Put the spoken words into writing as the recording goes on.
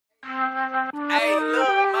Hey,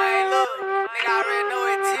 look, man, look. Nigga already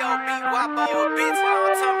know it. T.O.B. Gwap over bitch. You know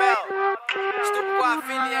what I'm talking about? Stupi Gwap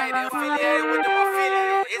affiliated with them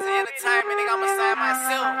affiliates. It's an entertainment, nigga. I'ma sign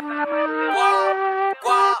myself.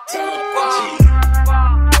 Gwap.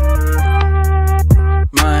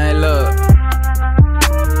 My look.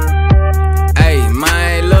 Hey,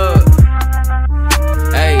 my look.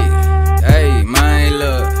 Hey, my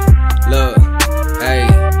look. Look, hey.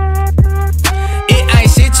 It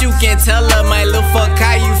ain't shit you can tell her, my little fuck,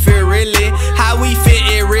 how you feel really? How we fit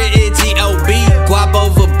it, written G.O.B. Gwap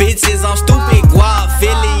over bitches, I'm stupid. Gwap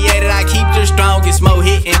affiliated, I keep the strongest mo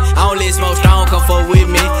hitting. Only smoke strong, come fuck with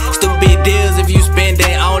me. Stupid deals if you spend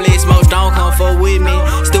that. Only smoke strong, come fuck with me.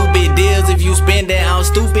 Stupid deals if you spend that. I'm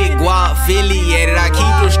stupid. Gwap affiliated, I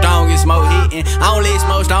keep the strongest mo hitting. Only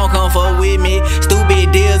smoke strong, come fuck with me.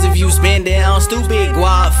 Stupid deals if you spend that. I'm stupid.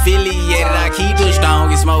 Gwap affiliated, I keep the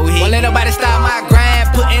strongest mo hitting. Won't let nobody stop my grind.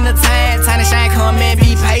 Put in the time, tiny shine, come and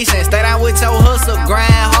be patient. Stay down with your hustle,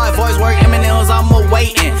 grind hard, voice work, M&M's, I'm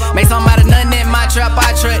waiting. Make somebody nothing in my trap,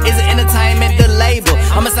 I trap. Is it entertainment, the label?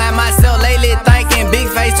 I'ma sign myself lately, thinking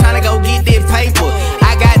big face, tryna go get that paper.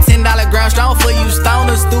 I got $10 ground strong for you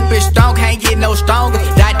stoner, stupid strong, can't get no stronger.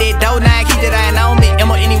 Dot that dough, now keep that iron on me.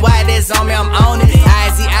 M-O-N-E-Y, that's on me, I'm on it.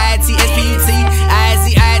 I-Z-I-T-S-P-U-T,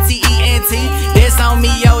 I-Z-I-T-E-N-T. That's on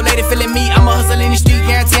me, yo, lady feeling me. I'ma hustle in the street,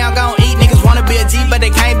 guarantee I'm gon' eat. Niggas wanna be a G, but they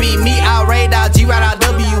can't be me. I'll raid out G, right out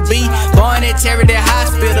WB. Born at Charity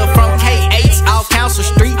Hospital from KH, off Council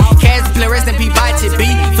Street. Cash play, rest in peace, bite to B.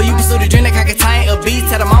 For you pursue the dream that can contain a beast.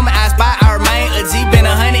 Till the moment I spy, I remain a G. Been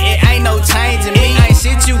 100, it ain't no change in me. Ain't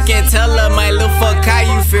shit you can tell her, my little fuck, how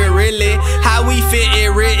you feel really? How we fit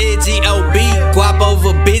it, written G.O.B. Gwap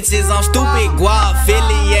over bitches, I'm stupid. Gwap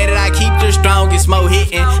affiliated, I keep the strongest mo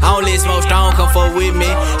hitting. Only smoke strong, come fuck with me.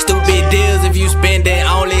 Stupid deals if you spend that.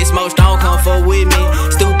 Only smoke strong, come fuck with me.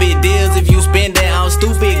 Stupid